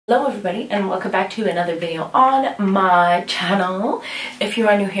Hello everybody and welcome back to another video on my channel. If you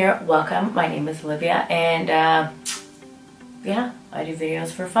are new here, welcome. My name is Olivia and yeah, I do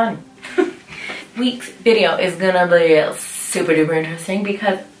videos for fun. Week's video is gonna be super duper interesting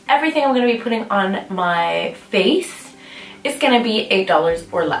because everything I'm gonna be putting on my face is gonna be $8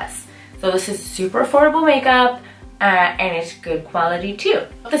 or less. So this is super affordable makeup and it's good quality too.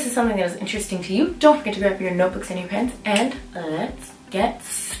 If this is something that is interesting to you, don't forget to grab your notebooks and your pens and let's get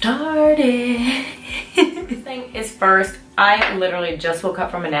started. This thing is first, I literally just woke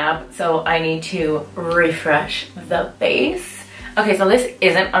up from a nap, so I need to refresh the face. Okay, so this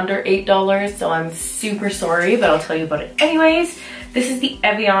isn't under $8, so I'm super sorry, but I'll tell you about it anyways. This is the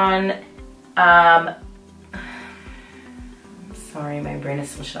Evian, sorry, my brain is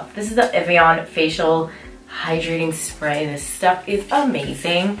switched off. This is the Evian Facial Hydrating Spray. This stuff is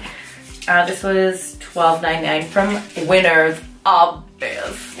amazing. This was $12.99 from Winners, obviously.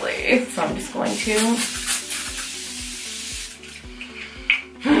 So I'm just going to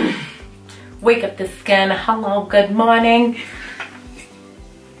wake up the skin. Hello, good morning.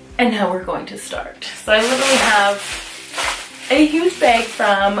 And now we're going to start. So I literally have a huge bag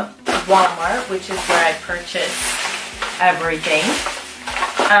from Walmart, which is where I purchase everything.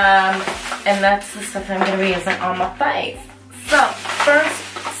 And that's the stuff I'm going to be using on my face. So first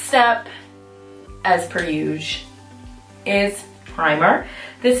step, as per usual, is primer.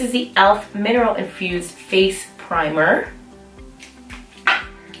 This is the e.l.f. Mineral Infused Face Primer.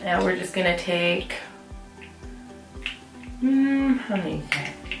 Now we're just gonna take, how many is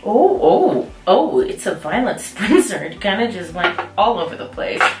that? Oh, it's a violet spritzer. It kind of just went all over the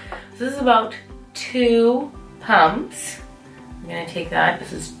place. So this is about 2 pumps. I'm gonna take that.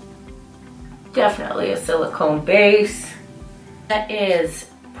 This is definitely a silicone base. That is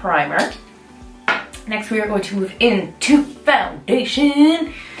primer. Next, we are going to move into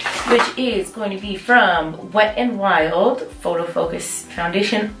foundation, which is going to be from Wet n Wild PhotoFocus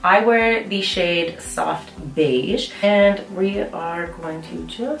Foundation. I wear the shade Soft Beige, and we are going to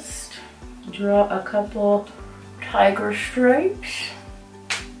just draw a couple tiger stripes.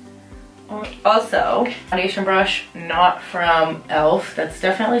 Also, foundation brush, not from e.l.f. That's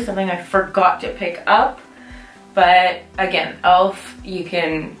definitely something I forgot to pick up, but again, e.l.f. you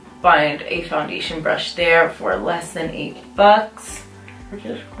can find a foundation brush there for less than $8. We're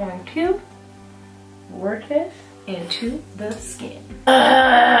just going to work this into the skin.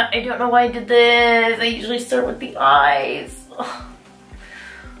 I don't know why I did this. I usually start with the eyes.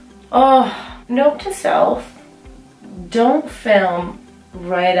 Oh, note to self, don't film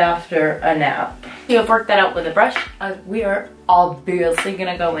right after a nap. You have worked that out with a brush. We are obviously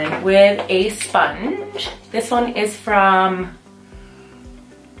gonna go in with a sponge. This one is from,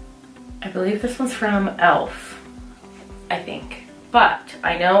 I believe this one's from e.l.f. I think. But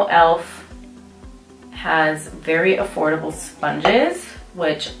I know e.l.f. has very affordable sponges,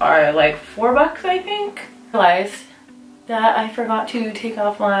 which are like $4, I think. I realized that I forgot to take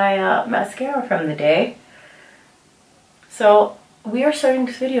off my mascara from the day. So we are starting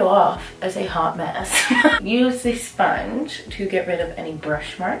this video off as a hot mess. Use the sponge to get rid of any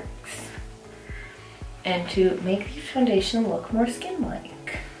brush marks and to make the foundation look more skin-like.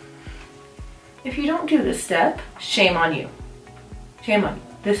 If you don't do this step, shame on you. Shame on you.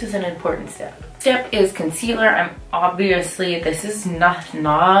 This is an important step. Step is concealer. This is not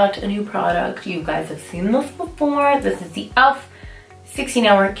a new product. You guys have seen this before. This is the e.l.f.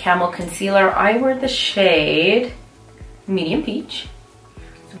 16-Hour Camo Concealer. I wear the shade Medium Peach.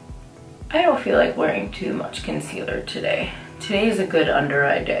 I don't feel like wearing too much concealer today. Today is a good under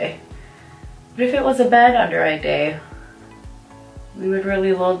eye day. But if it was a bad under eye day, we would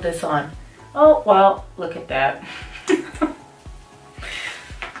really load this on. Oh, well, look at that.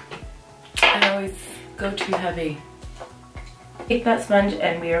 I always go too heavy. Take that sponge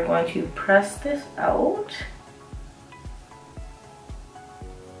and we are going to press this out.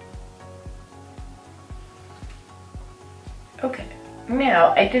 Okay,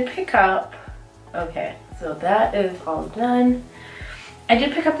 now I did pick up, okay, so that is all done. I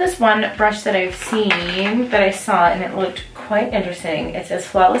did pick up this one brush that I've seen, that I saw, and it looked quite interesting. It says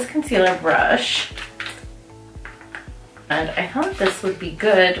Flawless Concealer Brush. And I thought this would be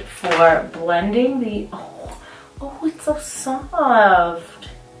good for blending the, oh, it's so soft.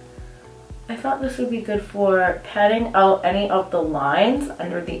 I thought this would be good for patting out any of the lines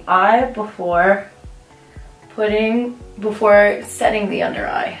under the eye before setting the under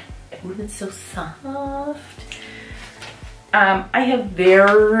eye. Ooh, it's so soft. I have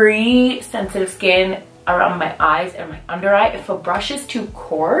very sensitive skin around my eyes and my under eye. If a brush is too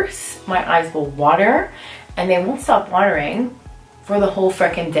coarse, my eyes will water and they won't stop watering for the whole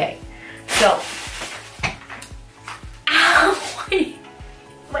frickin' day. So, ow,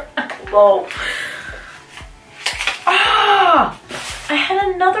 my elbow. Ah, I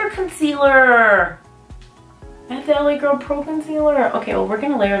had another concealer. I have the LA Girl Pro Concealer. Okay, well, we're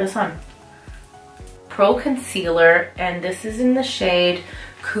gonna layer this on. Pro Concealer, and this is in the shade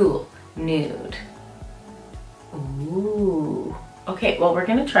Cool Nude. Ooh. Okay, well, we're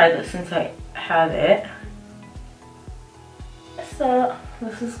gonna try this since I have it. So,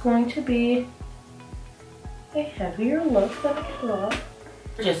 this is going to be a heavier look than I thought.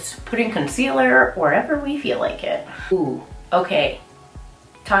 Just putting concealer wherever we feel like it. Ooh, okay.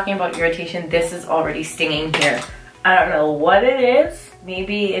 Talking about irritation, this is already stinging here. I don't know what it is.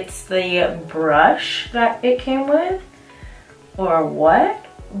 Maybe it's the brush that it came with or what,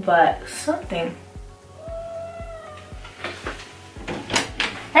 but something.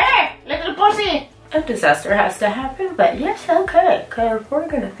 Hey, little pussy! A disaster has to happen, but yes, okay, because we're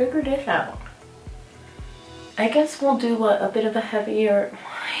gonna figure this out. I guess we'll do a bit of a heavier.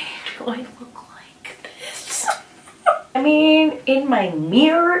 Why do I look like this? I mean, in my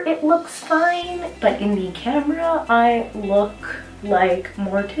mirror it looks fine, but in the camera I look like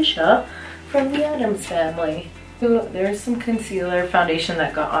Morticia from the Addams Family. So there's some concealer foundation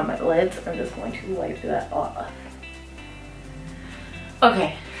that got on my lids. I'm just going to wipe that off.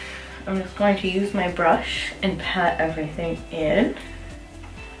 Okay, I'm just going to use my brush and pat everything in.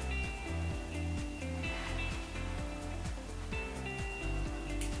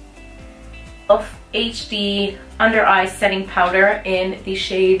 HD Under Eye Setting Powder in the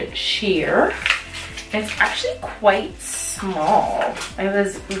shade Sheer. It's actually quite small. I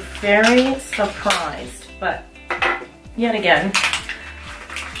was very surprised, but yet again,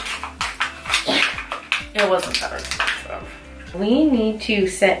 it wasn't that expensive. We need to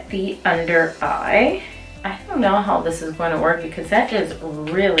set the under eye. I don't know how this is going to work because that is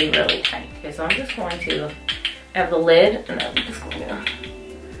really, really tight. Okay, so I'm just going to have the lid and I'm just going to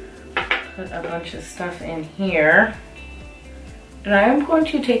put a bunch of stuff in here. And I'm going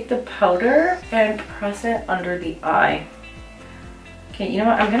to take the powder and press it under the eye. Okay, you know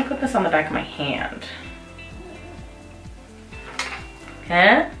what? I'm gonna put this on the back of my hand.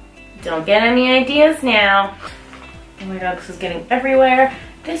 Okay? Don't get any ideas now. Oh my god, this is getting everywhere.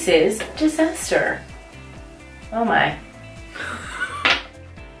 This is disaster. Oh my.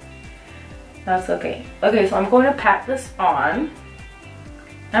 That's okay. Okay, so I'm going to pat this on.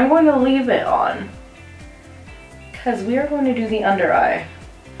 I'm going to leave it on because we are going to do the under eye.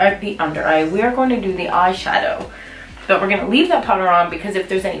 We are going to do the eyeshadow. But we're going to leave that powder on because if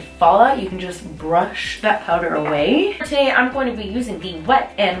there's any fallout, you can just brush that powder away. Today, I'm going to be using the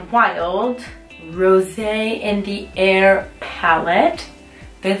Wet n Wild Rosé in the Air palette.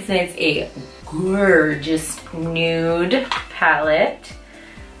 This is a gorgeous nude palette.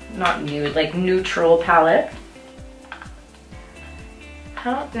 Not nude, like neutral palette.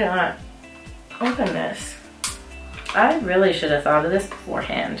 How did I open this? I really should have thought of this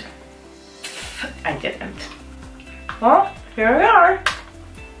beforehand. I didn't. Well, here we are.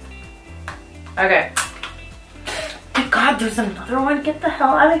 Okay. My god, there's another one. Get the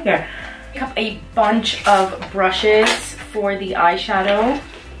hell out of here. I pick up a bunch of brushes for the eyeshadow.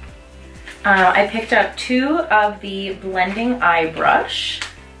 I picked up 2 of the blending eye brush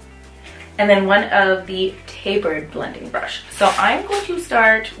and then 1 of the tapered blending brush. So I'm going to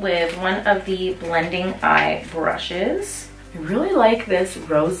start with 1 of the blending eye brushes. I really like this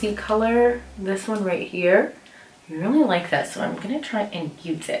rosy color, this one right here. I really like that, so I'm gonna try and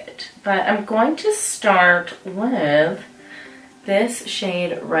use it. But I'm going to start with this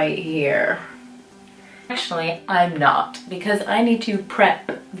shade right here. Actually, I'm not, because I need to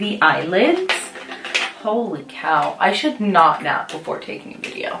prep the eyelids. Holy cow, I should not nap before taking a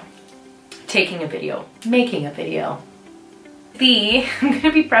video. Making a video. I'm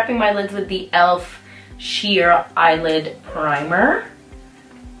gonna be prepping my lids with the e.l.f. Sheer Eyelid Primer.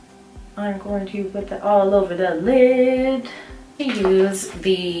 I'm going to put that all over the lid. I use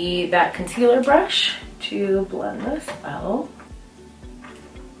that concealer brush to blend this out.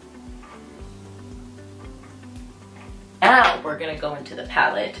 Now we're gonna go into the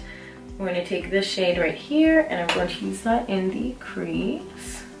palette. We're gonna take this shade right here and I'm going to use that in the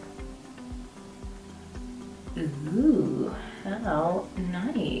crease. Ooh, how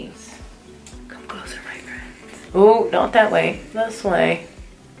nice. Come closer, my friends. Oh, not that way, this way.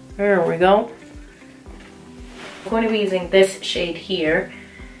 There we go. I'm going to be using this shade here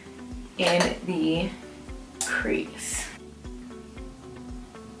in the crease.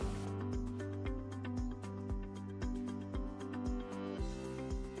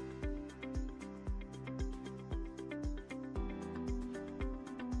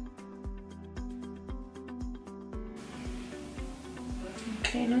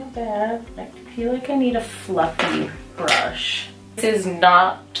 Okay, not bad. I feel like I need a fluffy brush. This is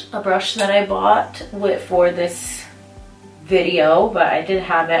not a brush that I bought for this video, but I did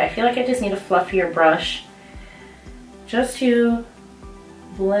have it. I feel like I just need a fluffier brush just to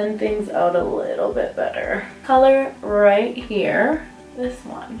blend things out a little bit better. Color right here, this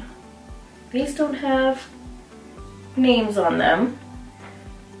one. These don't have names on them.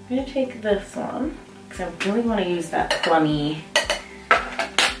 I'm gonna take this one because I really want to use that plummy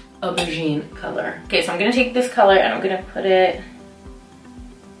aubergine color. Okay, so I'm gonna take this color and I'm gonna put it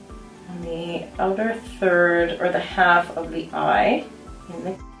on the outer third or the half of the eye.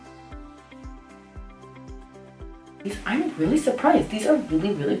 I'm really surprised. These are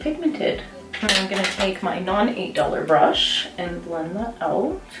really, really pigmented. And I'm gonna take my non-$8 brush and blend that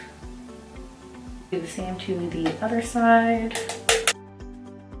out. Do the same to the other side.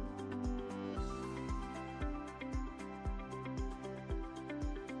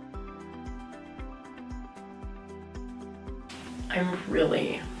 I'm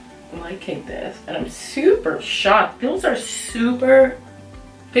really liking this and I'm super shocked. Those are super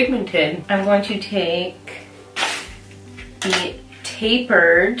pigmented. I'm going to take the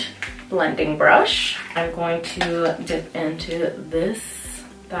tapered blending brush. I'm going to dip into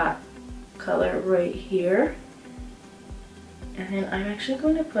that color right here. And then I'm actually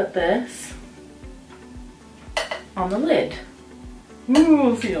going to put this on the lid.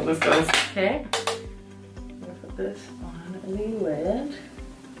 We'll see how this goes. Okay. I'm gonna put this on the lid.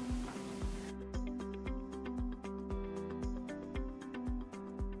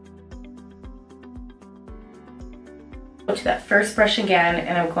 Go to that first brush again,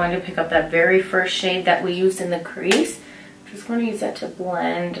 and I'm going to pick up that very first shade that we used in the crease. I'm just going to use that to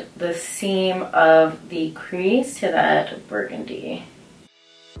blend the seam of the crease to that burgundy.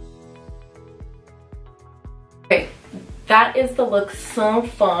 Okay, that is the look so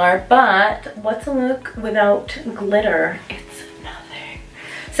far, but what's a look without glitter? It's nothing.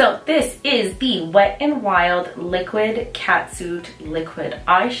 So this is the Wet n Wild Liquid Catsuit Liquid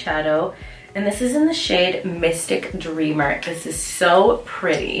Eyeshadow. And this is in the shade Mystic Dreamer. This is so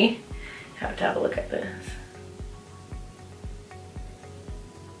pretty. I have to have a look at this.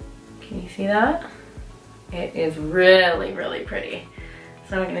 Can you see that? It is really, really pretty.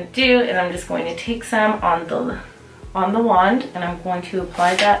 So what I'm gonna do is I'm just going to take some on the wand and I'm going to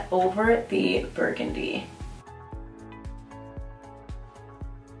apply that over the burgundy.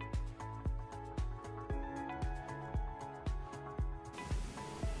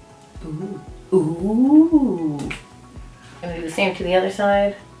 Ooh. Ooh. I'm gonna do the same to the other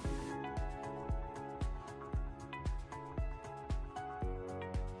side.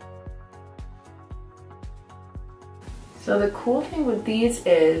 So the cool thing with these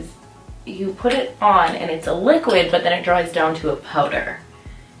is you put it on and it's a liquid, but then it dries down to a powder.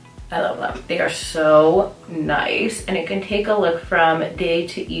 I love them. They are so nice and it can take a look from day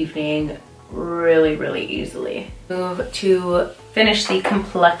to evening really, really easily. Move to finish the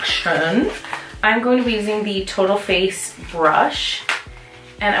complexion. I'm going to be using the Total Face brush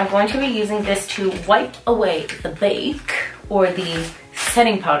and I'm going to be using this to wipe away the bake or the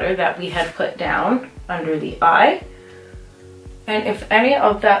setting powder that we had put down under the eye. And if any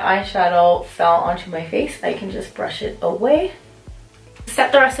of that eyeshadow fell onto my face, I can just brush it away. To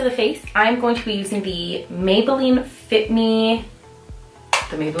set the rest of the face, I'm going to be using the Maybelline Fit Me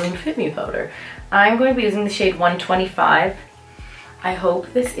powder. I'm going to be using the shade 125. I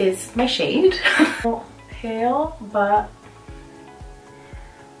hope this is my shade. Pale, but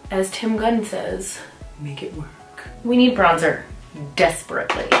as Tim Gunn says, make it work. We need bronzer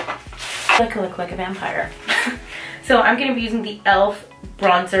desperately. I can look like a vampire. So I'm going to be using the e.l.f.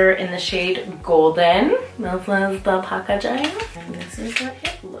 bronzer in the shade Golden. This is the packaging. And this is what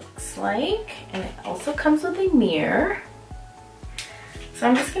it looks like. And it also comes with a mirror. So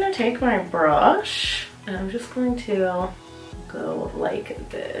I'm just going to take my brush and I'm just going to go like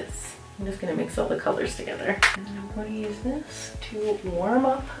this. I'm just going to mix all the colors together. And I'm going to use this to warm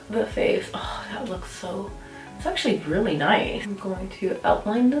up the face. Oh, that looks so, it's actually really nice. I'm going to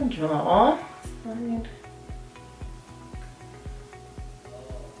outline the jaw.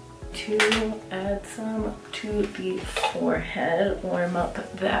 To add some to the forehead, warm up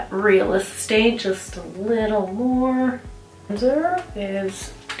that real estate just a little more. Bronzer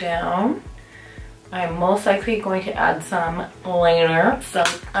is down. I'm most likely going to add some later, so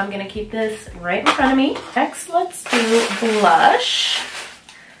I'm gonna keep this right in front of me. Next, let's do blush.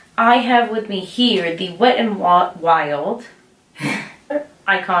 I have with me here the Wet n Wild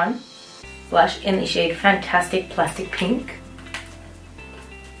Icon blush in the shade Fantastic Plastic Pink.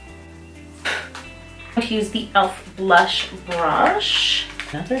 going to use the e.l.f. blush brush.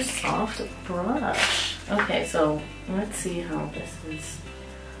 Another soft brush. Okay, so let's see how this is.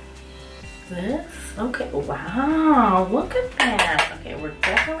 This? Okay, wow, look at that. Okay, we're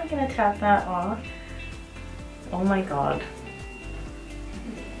definitely gonna tap that off. Oh my god.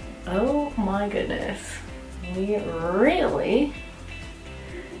 Oh my goodness. We really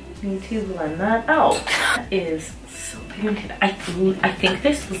need to blend that out. That is so pigmented. I think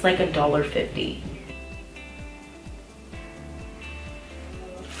this was like $1.50.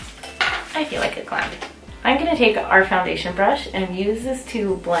 I feel like a clown. I'm gonna take our foundation brush and use this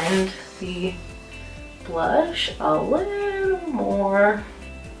to blend the blush a little more.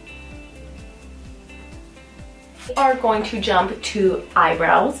 We are going to jump to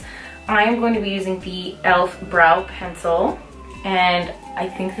eyebrows. I am going to be using the e.l.f. Brow Pencil, and I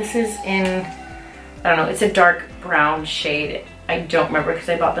think this is in, I don't know, it's a dark brown shade. I don't remember because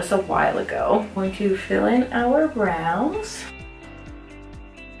I bought this a while ago. I'm going to fill in our brows.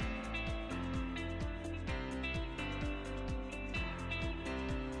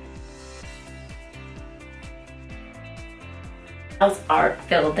 Are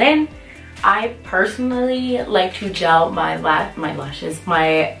filled in. I personally like to gel my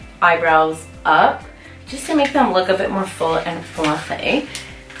eyebrows up just to make them look a bit more full and fluffy.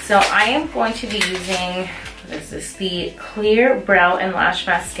 So I am going to be using, what is this, the Clear Brow and Lash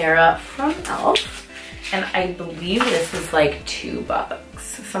Mascara from e.l.f. And I believe this is like $2,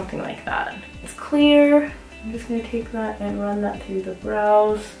 something like that. It's clear. I'm just gonna take that and run that through the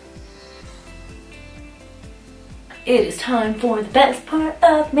brows. It is time for the best part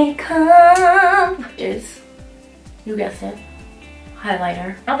of makeup, which is, you guessed it,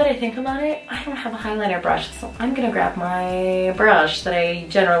 highlighter. Now that I think about it, I don't have a highlighter brush, so I'm gonna grab my brush that I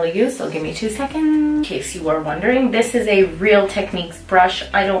generally use, so give me 2 seconds. In case you are wondering, this is a Real Techniques brush.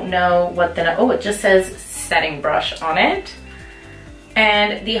 I don't know what the, oh, it just says setting brush on it.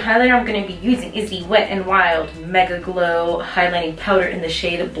 And the highlighter I'm gonna be using is the Wet n Wild Megaglo highlighting powder in the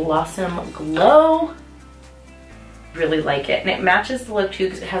shade Blossom Glow. Really like it, and it matches the look too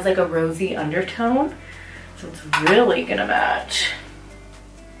because it has like a rosy undertone, so it's really gonna match.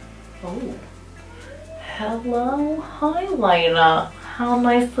 Oh, hello highlighter, how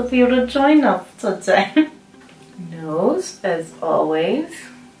nice of you to join us today. Nose, as always,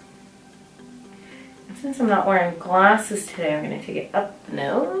 and since I'm not wearing glasses today, I'm gonna take it up the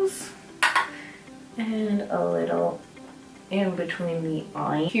nose and a little in between the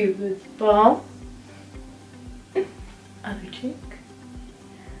eye. Cupid's bow. Other cheek.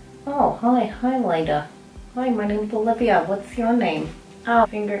 Oh, hi, highlighter. Hi, my name's Olivia. What's your name? Oh,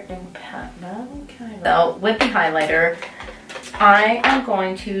 finger and pat. Okay. So with the highlighter, I am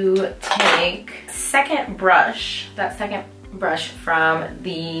going to take second brush, that second brush from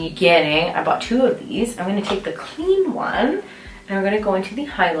the beginning. I bought 2 of these. I'm going to take the clean one, and I'm going to go into the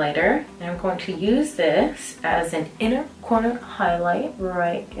highlighter, and I'm going to use this as an inner corner highlight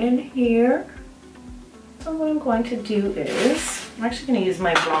right in here. So what I'm going to do is, I'm actually going to use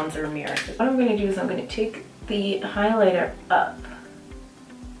my bronzer mirror. So what I'm going to do is I'm going to take the highlighter up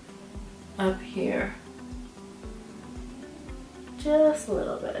here, just a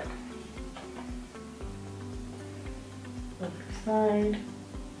little bit. Other side,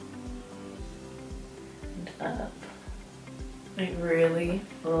 and up. I really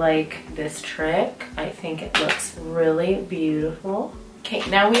like this trick. I think it looks really beautiful. Okay,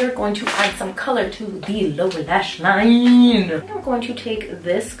 now we are going to add some color to the lower lash line. I'm going to take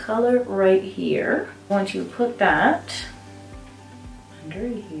this color right here. I'm going to put that under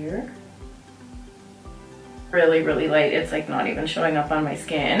here. Really, really light. It's like not even showing up on my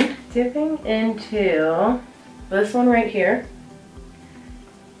skin. Dipping into this one right here.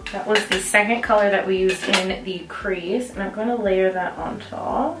 That was the second color that we used in the crease, and I'm going to layer that on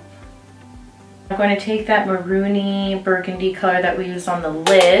top. I'm going to take that maroony burgundy color that we used on the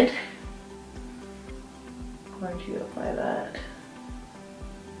lid. I'm going to apply that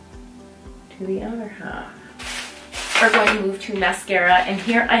to the outer half. We're going to move to mascara, and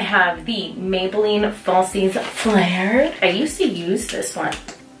here I have the Maybelline Falsies Flared. I used to use this one.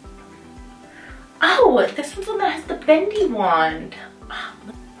 Oh, this one's the one that has the bendy wand.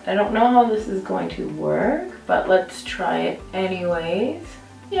 I don't know how this is going to work, but let's try it anyways.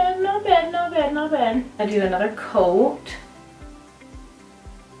 Yeah, not bad, not bad, not bad. I do another coat.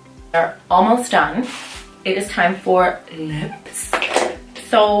 We're almost done. It is time for lips.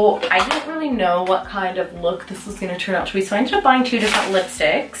 So I didn't really know what kind of look this was gonna turn out to be, so I ended up buying 2 different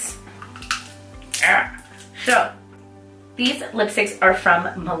lipsticks. So these lipsticks are from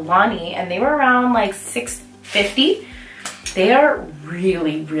Milani, and they were around like $6.50. They are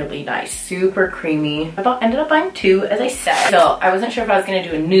really, really nice, super creamy. I ended up buying 2, as I said. So I wasn't sure if I was gonna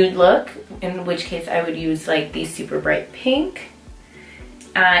do a nude look, in which case I would use like the super bright pink.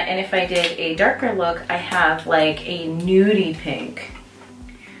 And if I did a darker look, I have like a nudie pink.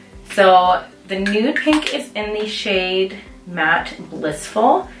 So the nude pink is in the shade Matte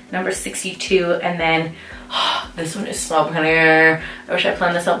Blissful, number 62, and then this one is so pretty. I wish I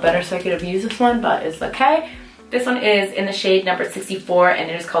planned this out better so I could have used this one, but it's okay. This one is in the shade number 64, and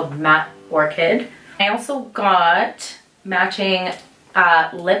it is called Matte Orchid. I also got matching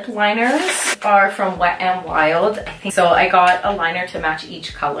lip liners, are from Wet n Wild, I think. So I got a liner to match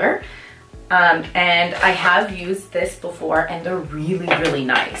each color, and I have used this before, and they're really, really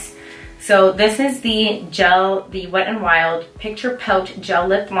nice. So this is the Wet n Wild Picture Pout Gel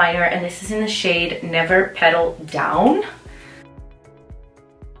Lip Liner, and this is in the shade Never Petal Down.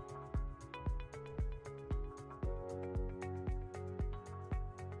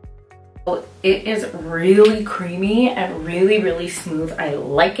 It is really creamy and really, really smooth. I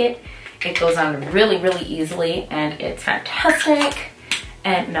like it. It goes on really, really easily, and it's fantastic.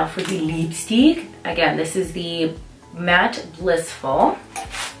 And now for the lipstick. Again, this is the Matte Blissful.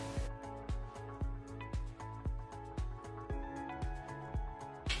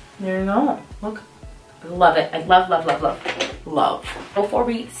 There you go. Look. I love it. I love, love, love, love, love. Before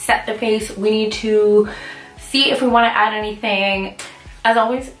we set the face, we need to see if we want to add anything. As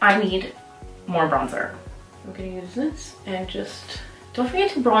always, I need more bronzer. I'm gonna use this and just, don't forget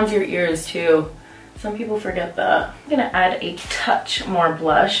to bronze your ears too. Some people forget that. I'm gonna add a touch more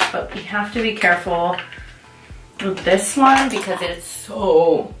blush, but we have to be careful with this one because it's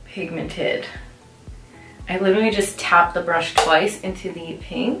so pigmented. I literally just tap the brush twice into the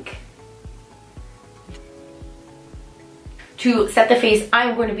pink. To set the face,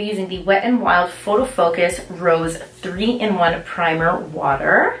 I'm going to be using the Wet n Wild PhotoFocus Rose 3-in-1 Primer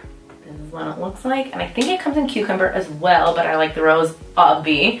Water. This is what it looks like, and I think it comes in cucumber as well, but I like the rose,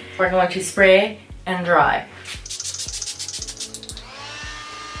 obvi. We're going to spray and dry.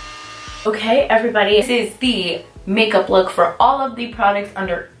 Okay, everybody, this is the makeup look for all of the products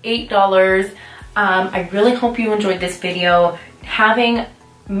under $8. I really hope you enjoyed this video. Having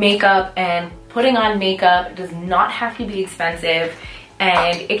makeup and putting on makeup does not have to be expensive,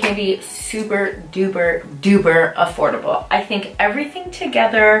 and it can be super duper duper affordable. I think everything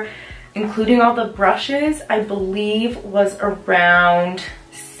together, including all the brushes, I believe was around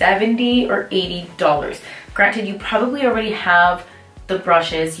 $70 or $80. Granted, you probably already have the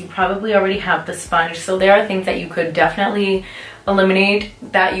brushes, you probably already have the sponge, so there are things that you could definitely eliminate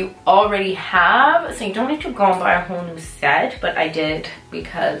that you already have, so you don't need to go and buy a whole new set, but I did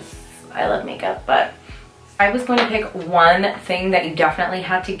because I love makeup. But I was going to pick one thing that you definitely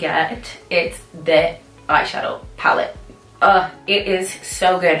had to get. It's the eyeshadow palette. It is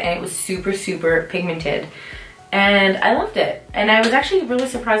so good, and it was super, super pigmented, and I loved it. And I was actually really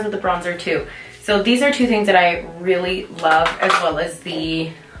surprised with the bronzer too. So these are two things that I really love, as well as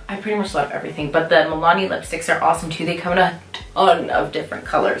I pretty much love everything, but the Milani lipsticks are awesome too. They come in a ton of different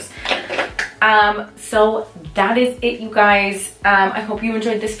colors. So that is it, you guys. I hope you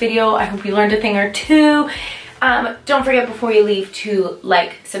enjoyed this video. I hope you learned a thing or two. Don't forget before you leave to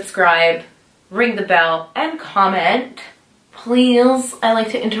like, subscribe, ring the bell, and comment. Please, I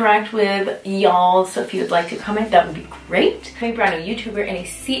like to interact with y'all, so if you would like to comment, that would be great. I'm a brand new YouTuber in a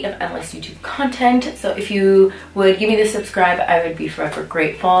sea of endless YouTube content, so if you would give me the subscribe, I would be forever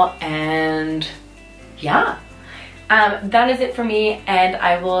grateful. And yeah, that is it for me, and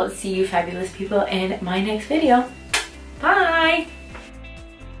I will see you fabulous people in my next video. Bye!